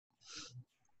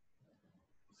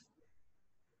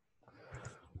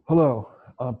Hello.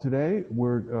 Today,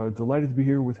 we're delighted to be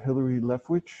here with Hillary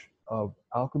Leftwich of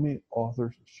Alchemy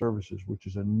Author Services, which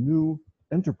is a new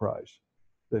enterprise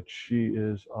that she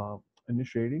is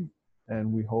initiating.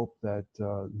 And we hope that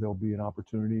there'll be an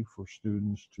opportunity for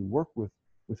students to work with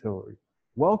Hillary.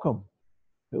 Welcome,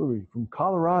 Hillary, from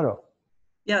Colorado.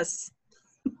 Yes.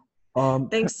 Um,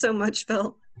 Thanks so much,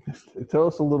 Phil. Tell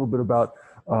us a little bit about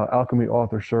Alchemy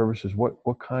Author Services.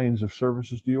 What kinds of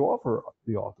services do you offer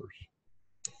the authors?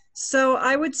 So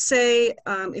I would say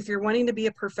if you're wanting to be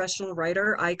a professional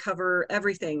writer, I cover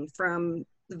everything from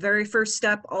the very first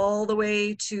step all the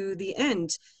way to the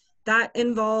end. That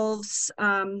involves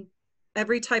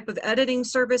every type of editing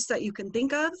service that you can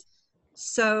think of.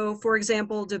 So for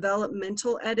example,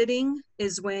 developmental editing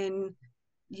is when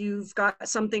you've got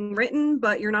something written,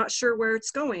 but you're not sure where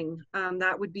it's going.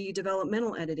 That would be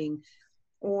developmental editing.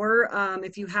 Or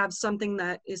if you have something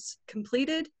that is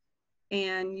completed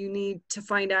and you need to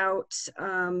find out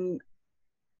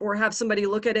or have somebody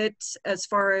look at it as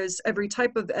far as every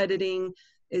type of editing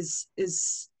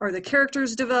are the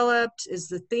characters developed, is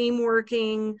the theme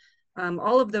working,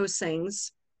 all of those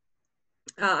things.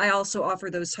 I also offer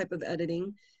those type of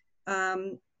editing.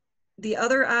 The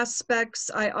other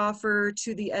aspects I offer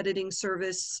to the editing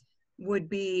service would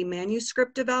be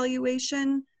manuscript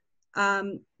evaluation.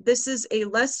 This is a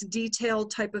less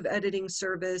detailed type of editing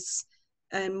service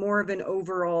and more of an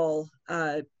overall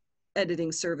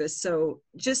editing service. So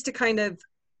just to kind of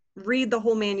read the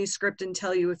whole manuscript and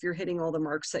tell you if you're hitting all the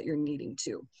marks that you're needing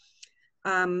to.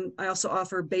 I also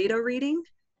offer beta reading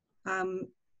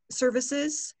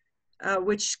services,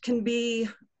 which can be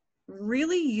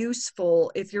really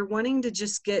useful if you're wanting to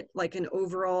just get like an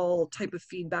overall type of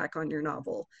feedback on your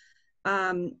novel.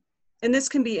 And this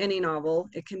can be any novel.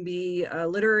 It can be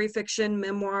literary fiction,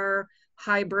 memoir,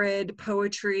 hybrid,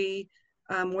 poetry,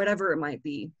 whatever it might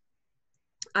be.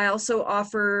 I also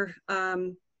offer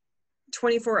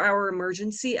 24-hour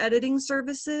emergency editing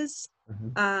services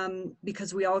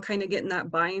because we all kind of get in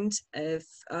that bind if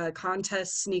a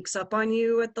contest sneaks up on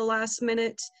you at the last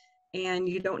minute and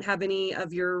you don't have any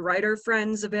of your writer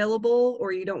friends available,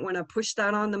 or you don't want to push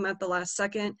that on them at the last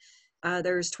second.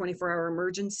 There's 24-hour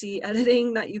emergency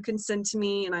editing that you can send to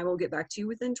me and I will get back to you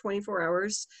within 24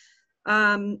 hours.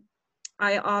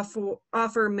 I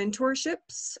offer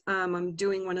mentorships. I'm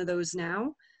doing one of those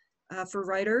now for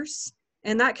writers.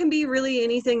 And that can be really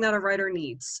anything that a writer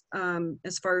needs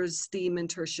as far as the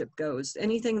mentorship goes,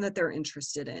 anything that they're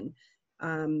interested in.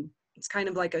 It's kind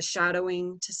of like a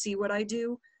shadowing to see what I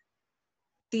do.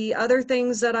 The other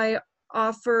things that I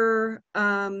offer,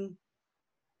 I'm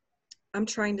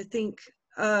trying to think,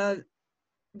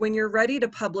 when you're ready to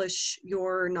publish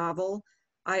your novel,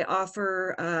 I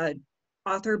offer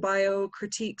author bio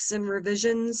critiques and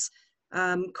revisions,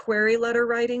 query letter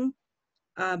writing,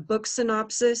 book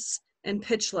synopsis, and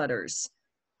pitch letters.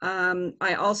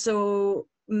 I also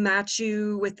match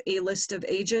you with a list of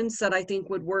agents that I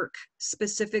think would work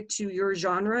specific to your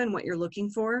genre and what you're looking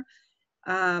for,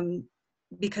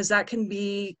 because that can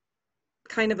be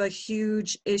kind of a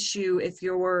huge issue if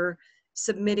you're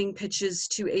submitting pitches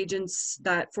to agents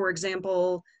that, for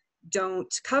example,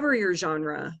 don't cover your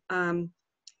genre.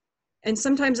 And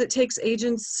sometimes it takes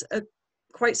agents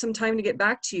quite some time to get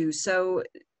back to you. So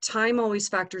time always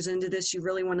factors into this. You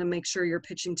really want to make sure you're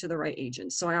pitching to the right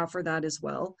agent. So I offer that as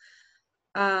well.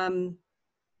 I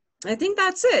think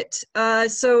that's it.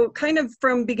 So kind of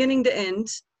from beginning to end,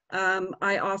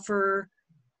 I offer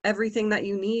everything that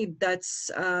you need that's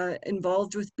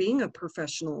involved with being a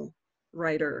professional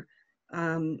writer.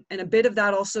 And a bit of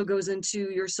that also goes into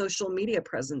your social media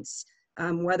presence,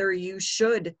 whether you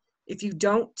should, if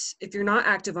you're not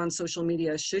active on social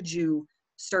media, should you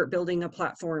start building a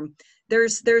platform?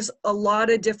 There's a lot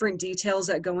of different details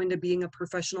that go into being a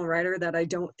professional writer that I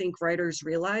don't think writers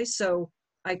realize. So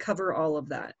I cover all of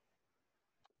that.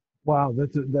 Wow,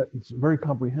 that's very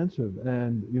comprehensive.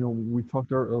 And we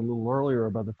talked a little earlier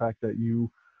about the fact that you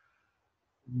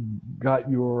got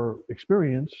your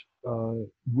experience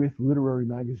with literary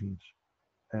magazines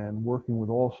and working with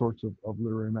all sorts of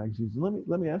literary magazines. And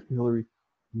let me ask you, Hillary,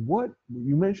 what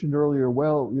you mentioned earlier.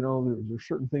 Well, there's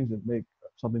certain things that make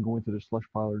something go into the slush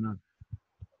pile or not.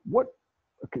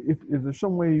 If there's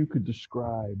some way you could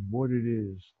describe what it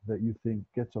is that you think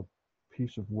gets a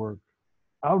piece of work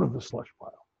out of the slush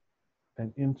pile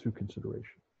and into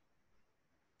consideration?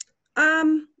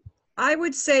 I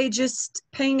would say just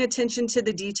paying attention to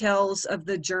the details of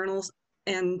the journals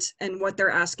and what they're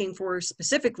asking for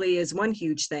specifically is one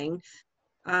huge thing.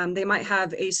 They might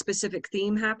have a specific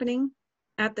theme happening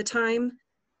at the time.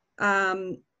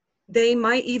 They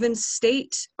might even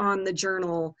state on the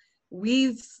journal,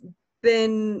 we've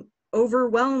been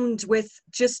overwhelmed with,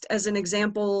 just as an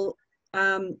example,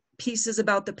 pieces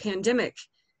about the pandemic.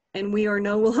 And we are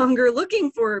no longer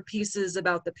looking for pieces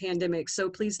about the pandemic. So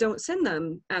please don't send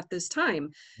them at this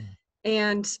time.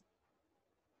 And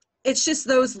it's just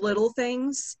those little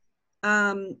things.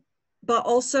 But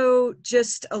also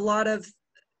just a lot of,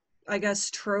 I guess,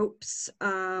 tropes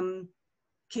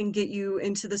can get you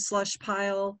into the slush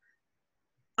pile.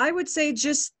 I would say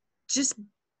just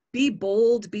be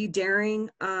bold, be daring,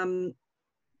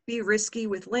 be risky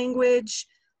with language,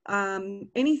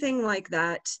 anything like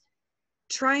that.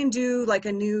 Try and do like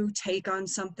a new take on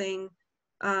something.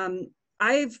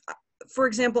 I've, for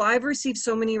example, I've received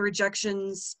so many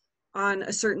rejections on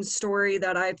a certain story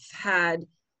that I've had,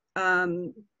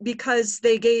 because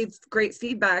they gave great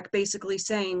feedback, basically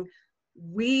saying,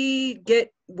 we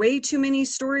get way too many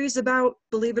stories about,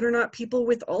 believe it or not, people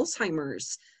with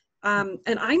Alzheimer's. And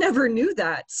I never knew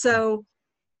that. So,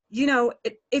 you know,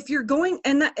 if you're going,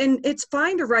 and it's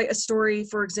fine to write a story,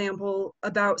 for example,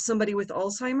 about somebody with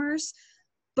Alzheimer's,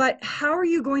 but how are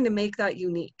you going to make that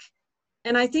unique?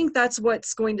 And I think that's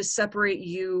what's going to separate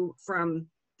you from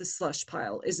the slush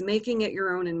pile, is making it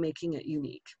your own and making it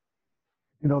unique.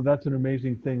 You know, that's an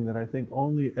amazing thing that I think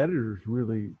only editors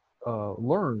really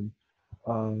learn,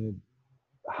 uh,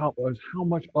 how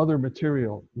much other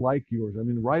material like yours. I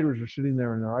mean, writers are sitting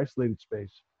there in their isolated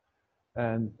space,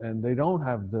 and they don't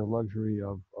have the luxury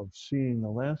of seeing the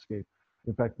landscape.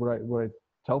 In fact, what I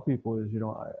tell people is, you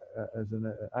know, as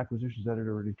an acquisitions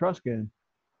editor at Etruscan,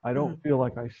 I Mm-hmm. don't feel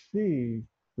like I see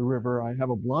the river. I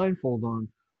have a blindfold on,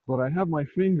 but I have my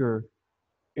finger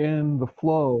in the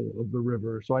flow of the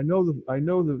river, so I know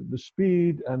the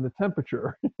speed and the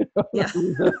temperature. Yeah.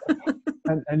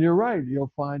 And you're right.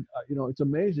 You'll find, you know, it's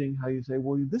amazing how you say,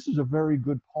 well, this is a very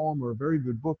good poem or a very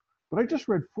good book, but I just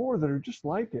read four that are just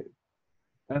like it.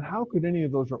 And how could any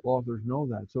of those authors know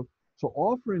that? So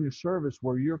offering a service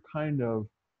where you're kind of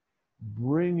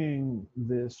bringing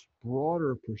this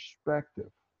broader perspective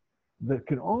that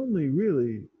can only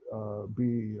really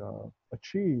be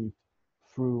achieved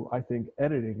through, I think,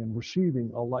 editing and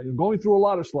receiving a lot, going through a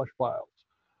lot of slush files,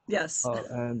 Yes.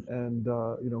 and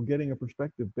you know, getting a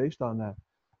perspective based on that.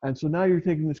 And so now you're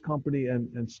taking this company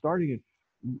and starting it.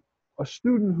 A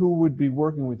student who would be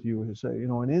working with you, say, you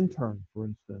know, an intern, for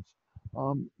instance,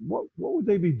 what would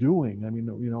they be doing? I mean,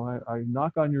 you know, I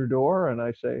knock on your door and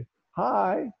I say,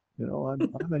 hi, you know,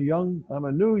 I'm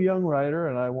a new young writer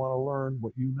and I want to learn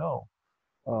what you know.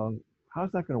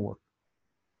 How's that going to work?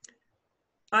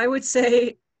 I would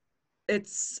say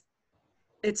it's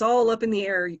it's all up in the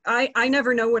air. I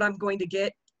never know what I'm going to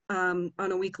get on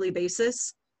a weekly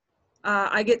basis.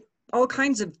 I get all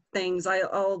kinds of things.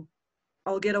 I'll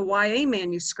get a YA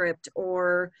manuscript,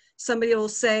 or somebody will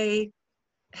say,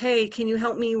 hey, can you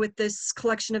help me with this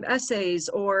collection of essays?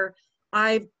 Or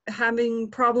I'm having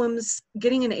problems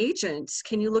getting an agent.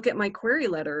 Can you look at my query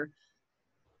letter?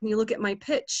 Can you look at my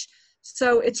pitch?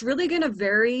 So it's really going to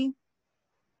vary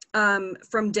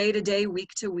from day to day,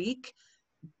 week to week.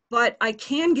 But I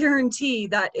can guarantee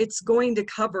that it's going to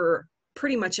cover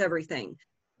pretty much everything.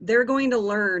 They're going to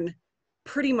learn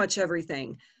pretty much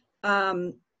everything,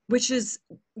 which is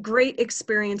great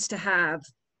experience to have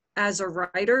as a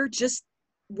writer, just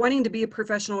wanting to be a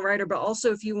professional writer, but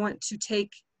also if you want to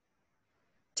take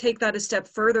that a step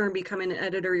further and become an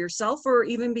editor yourself, or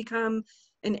even become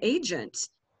an agent,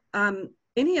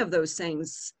 any of those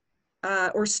things,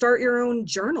 or start your own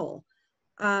journal.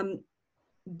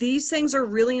 These things are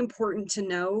really important to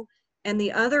know. And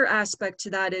the other aspect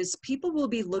to that is people will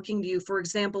be looking to you. For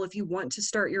example, if you want to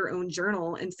start your own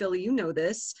journal, and Phil, you know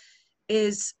this,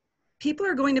 is people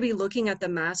are going to be looking at the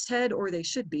masthead, or they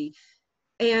should be,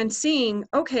 and seeing,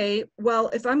 okay, well,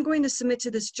 if I'm going to submit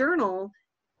to this journal,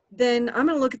 then I'm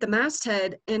going to look at the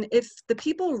masthead. And if the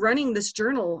people running this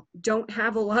journal don't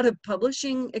have a lot of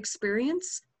publishing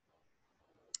experience,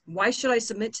 why should I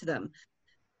submit to them?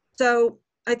 So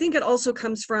I think it also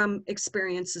comes from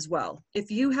experience as well. If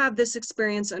you have this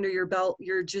experience under your belt,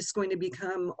 you're just going to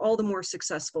become all the more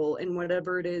successful in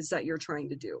whatever it is that you're trying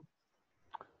to do.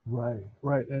 Right,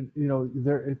 right. And you know,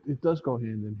 it does go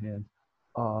hand in hand.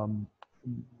 Um,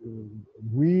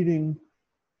 Reading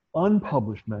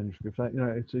unpublished manuscripts. You know,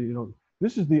 it's a, you know,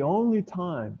 this is the only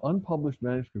time, unpublished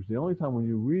manuscripts, the only time when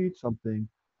you read something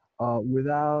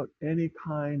without any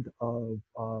kind of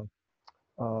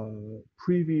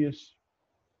previous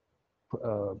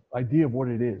idea of what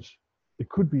it is. It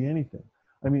could be anything.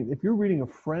 I mean, if you're reading a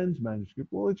friend's manuscript,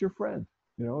 well, it's your friend.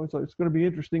 You know, it's going to be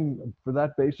interesting for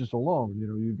that basis alone. You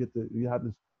know, you have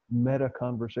this meta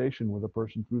conversation with a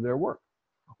person through their work.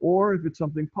 Or if it's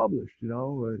something published, you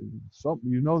know,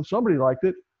 somebody liked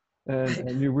it, Right.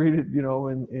 and you read it, you know,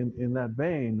 in that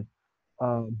vein.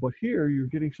 But here you're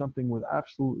getting something with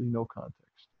absolutely no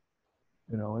context,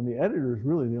 you know, and the editor is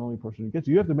really the only person who gets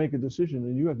it. You have to make a decision,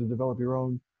 and you have to develop your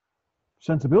own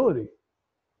sensibility,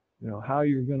 you know, how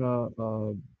you're going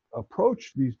to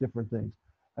approach these different things.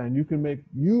 And you can make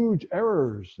huge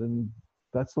errors, and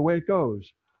that's the way it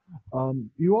goes.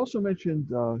 You also mentioned,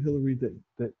 Hillary,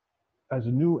 that as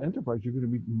a new enterprise, you're going to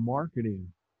be marketing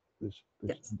this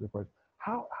Yes. enterprise.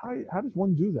 How does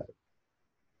one do that?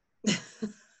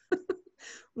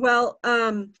 Well,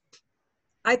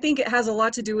 I think it has a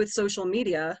lot to do with social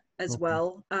media as Okay.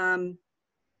 well.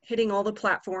 Hitting all the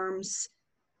platforms,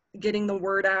 getting the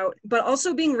word out, but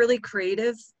also being really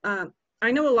creative.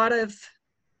 I know a lot of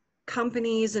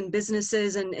companies and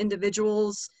businesses and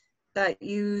individuals that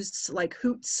use like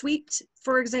Hootsuite,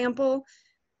 for example.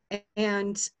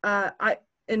 And I,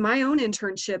 in my own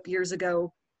internship years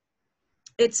ago,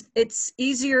 it's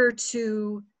easier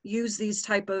to use these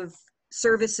type of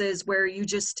services where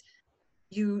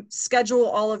you schedule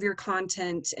all of your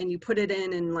content and you put it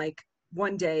in like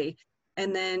one day,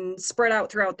 and then spread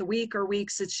out throughout the week or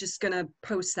weeks, it's just going to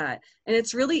post that. And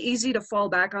it's really easy to fall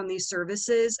back on these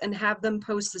services and have them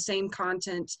post the same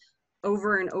content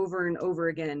over and over and over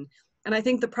again. And I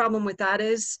think the problem with that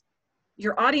is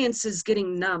your audience is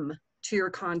getting numb to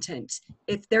your content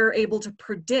if they're able to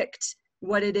predict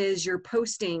what it is you're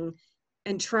posting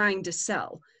and trying to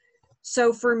sell.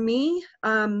 So for me,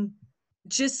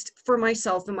 just for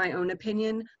myself, in my own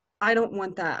opinion, I don't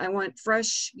want that. I want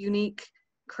fresh, unique,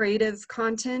 creative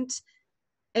content.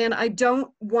 And I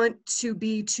don't want to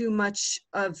be too much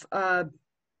of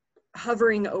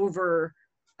hovering over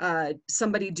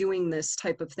somebody doing this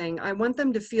type of thing. I want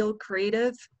them to feel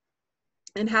creative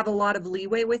and have a lot of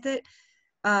leeway with it.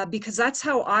 Because that's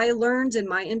how I learned in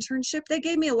my internship. They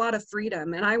gave me a lot of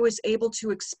freedom, and I was able to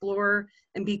explore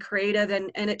and be creative,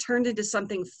 and it turned into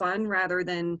something fun rather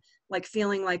than like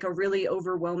feeling like a really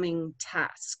overwhelming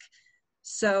task.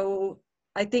 So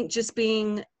I think just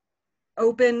being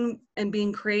open and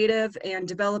being creative and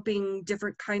developing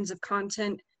different kinds of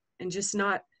content and just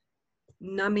not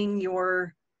numbing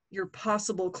your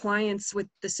possible clients with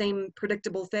the same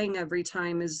predictable thing every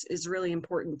time is really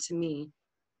important to me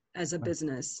as a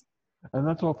business. And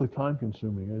that's awfully time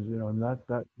consuming, as you know, and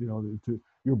that you know,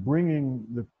 you're bringing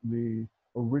the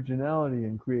originality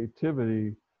and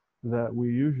creativity that we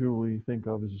usually think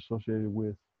of as associated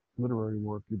with literary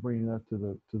work. You're bringing that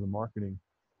to the marketing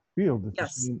field. It's the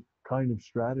Yes. same kind of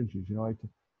strategies. You know,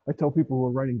 I tell people who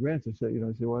are writing grants, I say, you know,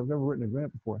 I say, well, I've never written a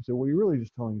grant before. I say, well, you're really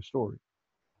just telling a story.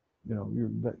 You know,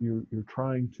 you're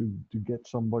trying to get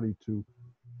somebody to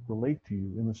relate to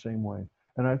you in the same way.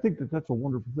 And I think that that's a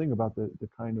wonderful thing about the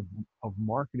kind of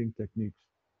marketing techniques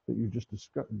that you just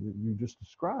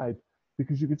described,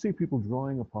 because you can see people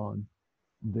drawing upon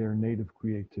their native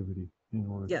creativity in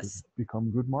order to Yes,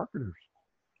 become good marketers.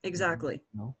 exactly.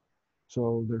 You know,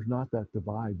 so there's not that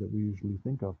divide that we usually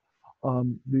think of.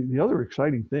 The other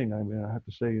exciting thing, I mean, I have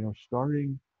to say, you know,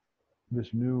 starting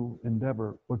this new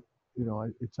endeavor, but you know,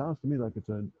 it sounds to me like it's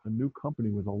a new company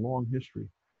with a long history,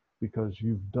 because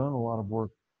you've done a lot of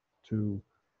work to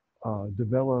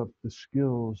develop the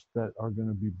skills that are going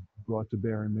to be brought to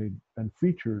bear and made and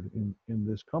featured in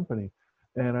this company.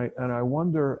 And I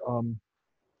wonder,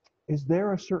 is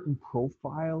there a certain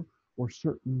profile or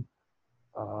certain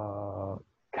uh,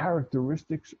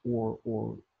 characteristics or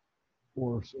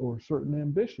certain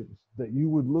ambitions that you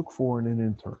would look for in an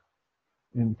intern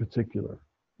in particular?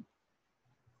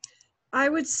 I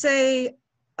would say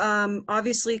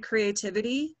obviously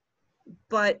creativity,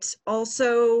 but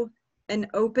also an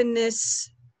openness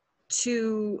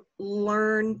to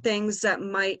learn things that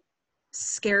might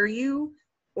scare you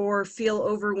or feel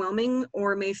overwhelming,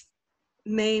 or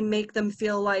may make them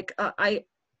feel like I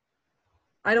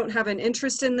don't have an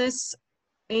interest in this,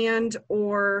 and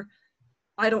or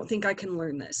I don't think I can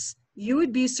learn this. You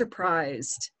would be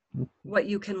surprised what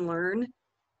you can learn.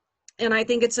 And I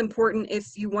think it's important,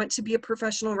 if you want to be a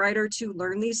professional writer, to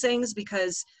learn these things,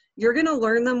 because you're going to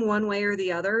learn them one way or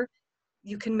the other.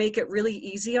 You can make it really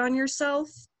easy on yourself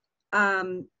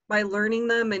by learning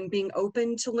them and being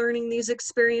open to learning these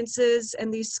experiences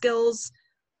and these skills.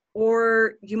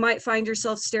 Or you might find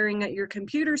yourself staring at your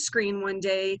computer screen one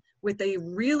day with a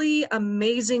really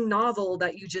amazing novel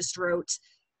that you just wrote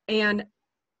and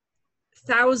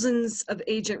thousands of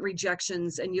agent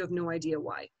rejections, and you have no idea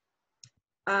why.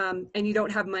 And you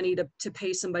don't have money to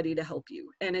pay somebody to help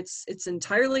you. And it's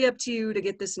entirely up to you to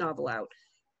get this novel out.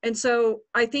 And so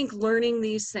I think learning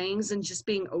these things and just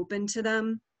being open to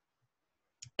them,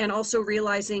 and also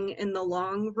realizing in the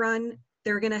long run,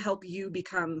 they're going to help you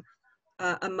become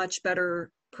a much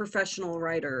better professional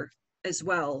writer as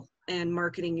well, and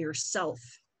marketing yourself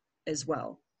as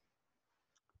well.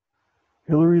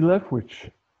 Hillary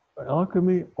Leftwich,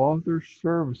 Alchemy Author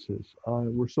Services.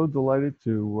 We're so delighted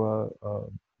to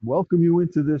welcome you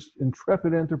into this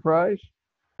intrepid enterprise,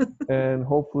 and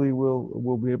hopefully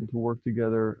we'll be able to work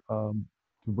together to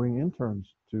bring interns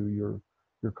to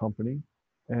your company.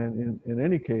 And in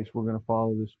any case, we're going to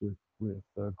follow this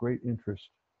with great interest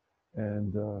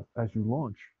and as you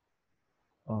launch.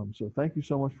 So thank you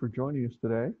so much for joining us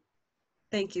today.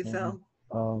 Thank you, And Phil.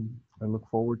 I look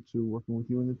forward to working with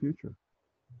you in the future.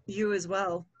 You as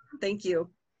well. Thank you.